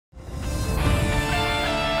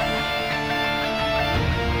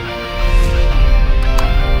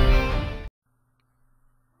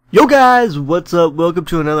Yo guys, what's up? Welcome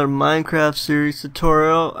to another Minecraft series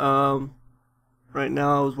tutorial. Right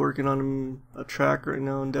now I was working on a track right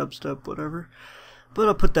now in dubstep, whatever. But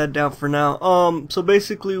I'll put that down for now. So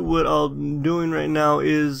basically what I'm doing right now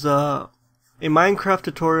is a Minecraft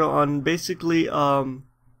tutorial on basically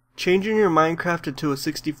changing your Minecraft into a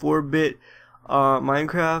 64-bit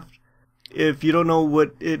Minecraft. If you don't know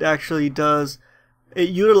what it actually does, it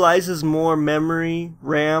utilizes more memory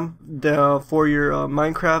RAM for your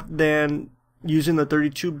Minecraft than using the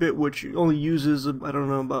 32-bit, which only uses, I don't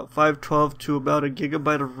know, about 512 to about a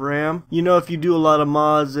gigabyte of RAM. You know, if you do a lot of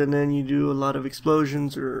mods and then you do a lot of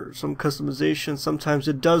explosions or some customization, sometimes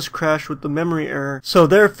it does crash with the memory error. So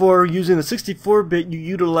therefore, using a 64-bit, you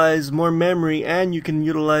utilize more memory and you can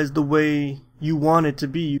utilize the way you want it to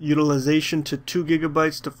be. Utilization to 2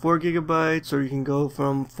 gigabytes to 4 gigabytes, or you can go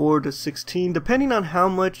from 4 to 16 depending on how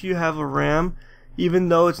much you have of RAM. Even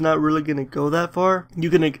though it's not really going to go that far, you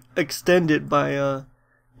can extend it by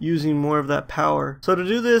using more of that power. So to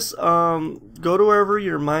do this, go to wherever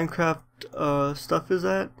your Minecraft stuff is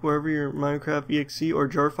at, wherever your Minecraft.exe or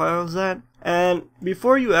jar file is at. And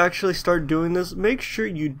before you actually start doing this, make sure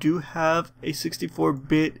you do have a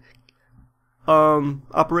 64-bit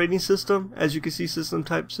operating system. As you can see, system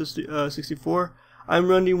type 64. I'm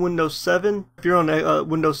running Windows 7. If you're on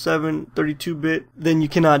Windows 7 32-bit, then you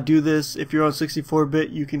cannot do this. If you're on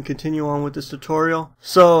 64-bit, you can continue on with this tutorial.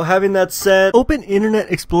 So having that said, open Internet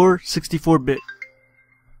Explorer 64-bit.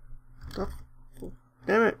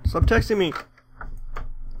 Damn it, stop texting me.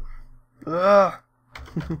 Ugh.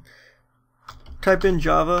 Type in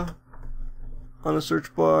Java on the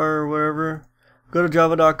search bar or wherever. Go to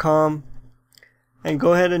java.com. and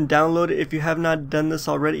go ahead and download it if you have not done this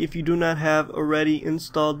already. If you do not have already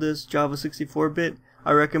installed this Java 64-bit,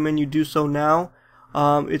 I recommend you do so now.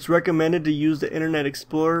 It's recommended to use the Internet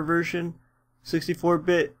Explorer version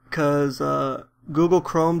 64-bit because Google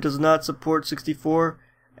Chrome does not support 64,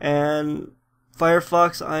 and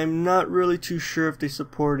Firefox, I'm not really too sure if they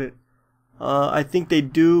support it. I think they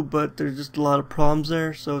do, but there's just a lot of problems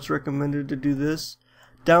there, so it's recommended to do this.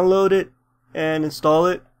 Download it and install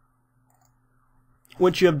it.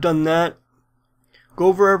 Once you have done that,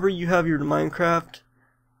 go wherever you have your Minecraft.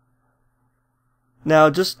 Now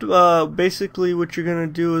just basically what you're going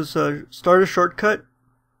to do is start a shortcut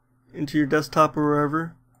into your desktop or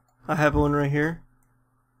wherever. I have one right here.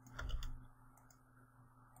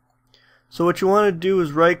 So what you want to do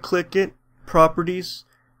is right click it, properties.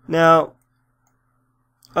 Now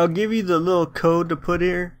I'll give you the little code to put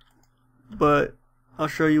here, but I'll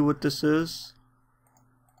show you what this is.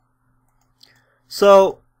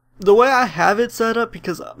 So the way I have it set up,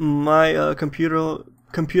 because my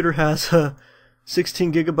computer has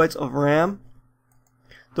 16 gigabytes of RAM,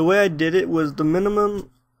 the way I did it was the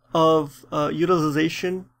minimum of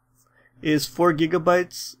utilization is 4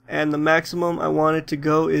 gigabytes and the maximum I want it to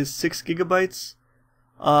go is 6 gigabytes.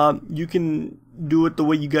 You can do it the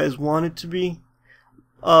way you guys want it to be.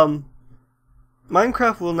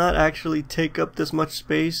 Minecraft will not actually take up this much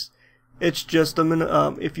space. It's just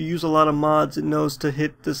if you use a lot of mods, it knows to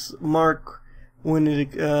hit this mark when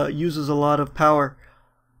it uses a lot of power.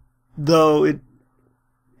 Though it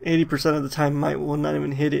 80% of the time will not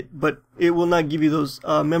even hit it, but it will not give you those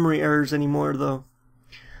memory errors anymore though.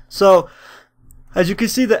 So as you can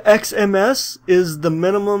see, the XMS is the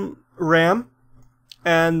minimum RAM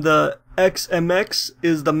and the XMX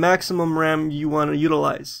is the maximum RAM you want to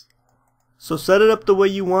utilize. So set it up the way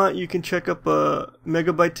you want. You can check up a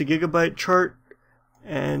megabyte to gigabyte chart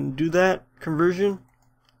and do that conversion.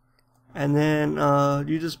 And then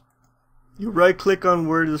you right click on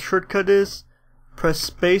where the shortcut is, press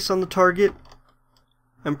space on the target,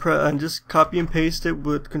 and just copy and paste it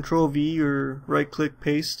with Control V or right click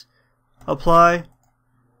paste. Apply,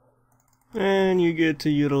 and you get to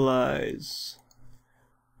utilize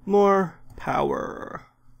more power.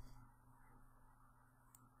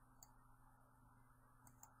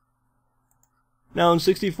 Now in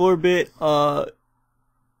 64-bit,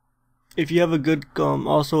 if you have a good,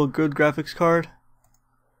 also a good graphics card,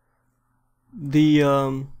 the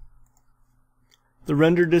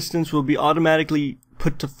render distance will be automatically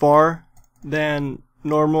put to far than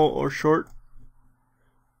normal or short,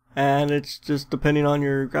 and it's just depending on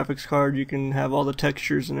your graphics card. You can have all the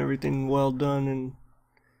textures and everything well done and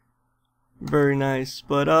very nice.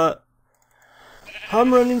 But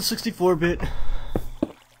I'm running 64-bit.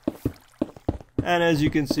 And as you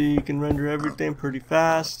can see, you can render everything pretty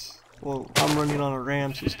fast. Well, I'm running on a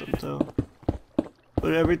RAM system, so.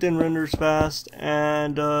 But everything renders fast,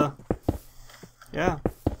 and yeah.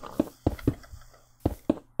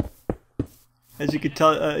 As you can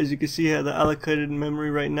tell, as you can see, the allocated memory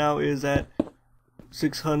right now is at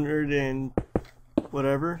 600 and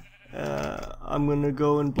whatever. I'm gonna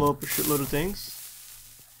go and blow up a shitload of things,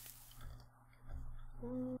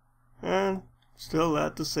 and still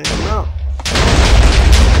at the same amount.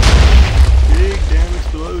 Big damn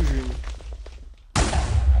explosion.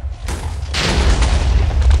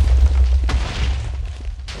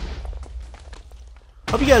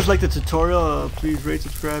 Hope you guys liked the tutorial. Please rate,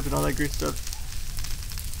 subscribe, and all that great stuff.